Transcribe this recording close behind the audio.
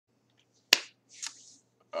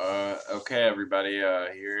Okay, everybody,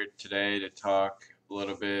 here today to talk a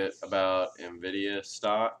little bit about Nvidia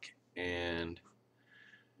stock. And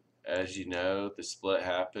as you know, the split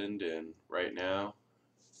happened, and right now,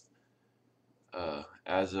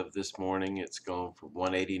 as of this morning, it's going for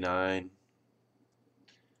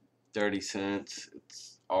 189.30 cents.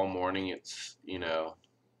 It's all morning. It's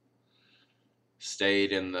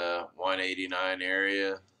stayed in the 189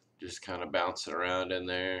 area, just kind of bouncing around in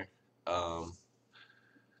there. Um,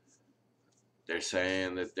 they're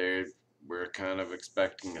saying that we're kind of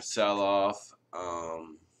expecting a sell-off.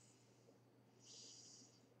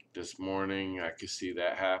 This morning I could see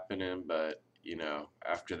that happening, but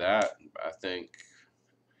after that, I think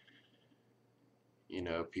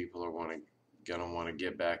people are gonna want to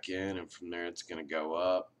get back in, and from there it's gonna go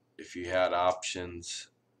up. If you had options,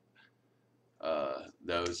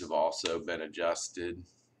 those have also been adjusted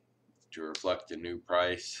to reflect the new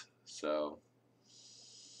price. So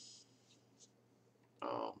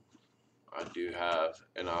um, I do have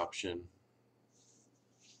an option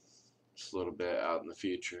just a little bit out in the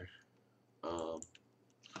future.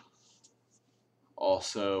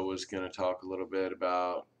 Also was going to talk a little bit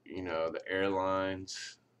about the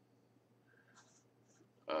airlines.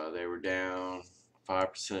 They were down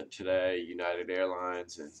 5% today, United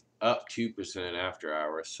Airlines, and up 2% after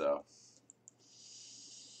hours. So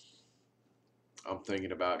I'm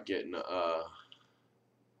thinking about getting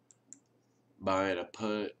buying a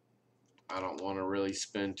put. I don't want to really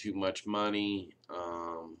spend too much money.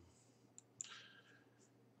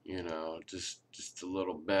 Just a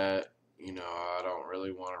little bet. I don't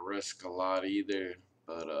really want to risk a lot either,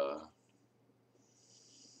 but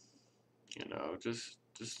just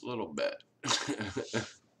a little bit.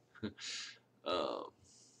 um,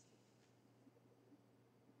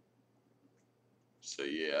 so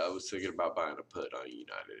yeah, I was thinking about buying a put on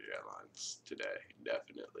United Airlines today,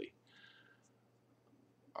 definitely.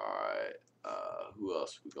 All right, who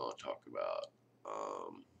else we gonna talk about?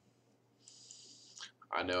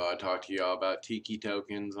 I know I talked to y'all about Tiki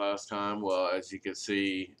tokens last time. Well, as you can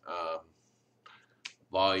see,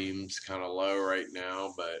 volume's kind of low right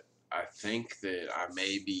now, but I think that I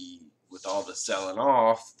may be, with all the selling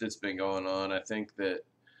off that's been going on, I think that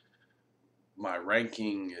my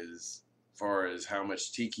ranking as far as how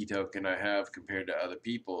much Tiki token I have compared to other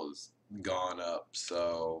people has gone up.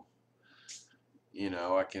 So,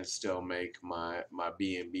 I can still make my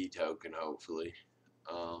BNB token, hopefully.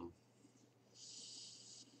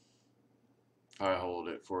 If I hold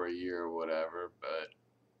it for a year or whatever, but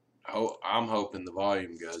I'm hoping the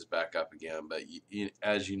volume goes back up again. But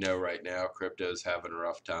as you know, right now, crypto's having a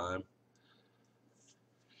rough time.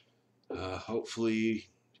 Hopefully,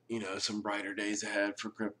 some brighter days ahead for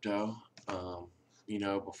crypto.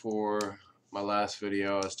 Before my last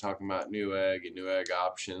video, I was talking about NEGG and NEGG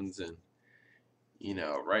Options, and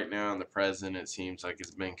right now in the present, it seems like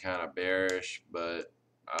it's been kind of bearish, but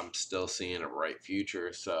I'm still seeing a bright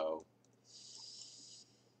future. So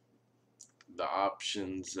the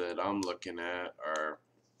options that I'm looking at are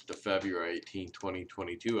the February 18,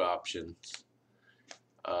 2022 options.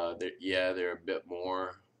 They're a bit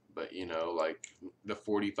more, but like the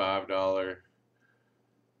 $45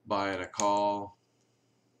 buying a call,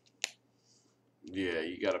 yeah,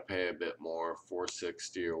 you got to pay a bit more,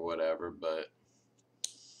 460 or whatever, but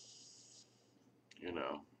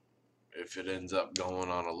if it ends up going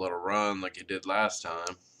on a little run like it did last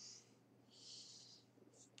time,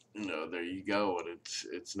 there you go, and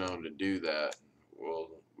it's known to do that. Well,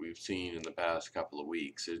 we've seen in the past couple of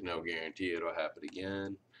weeks. There's no guarantee it'll happen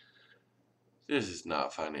again. This is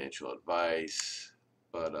not financial advice,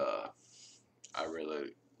 but I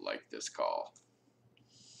really like this call.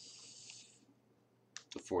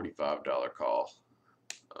 The $45 call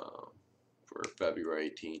for February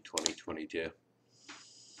 18, 2022.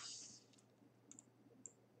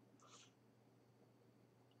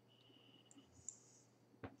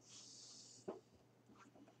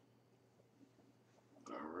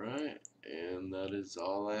 Alright, and that is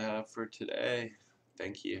all I have for today.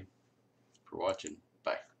 Thank you for watching.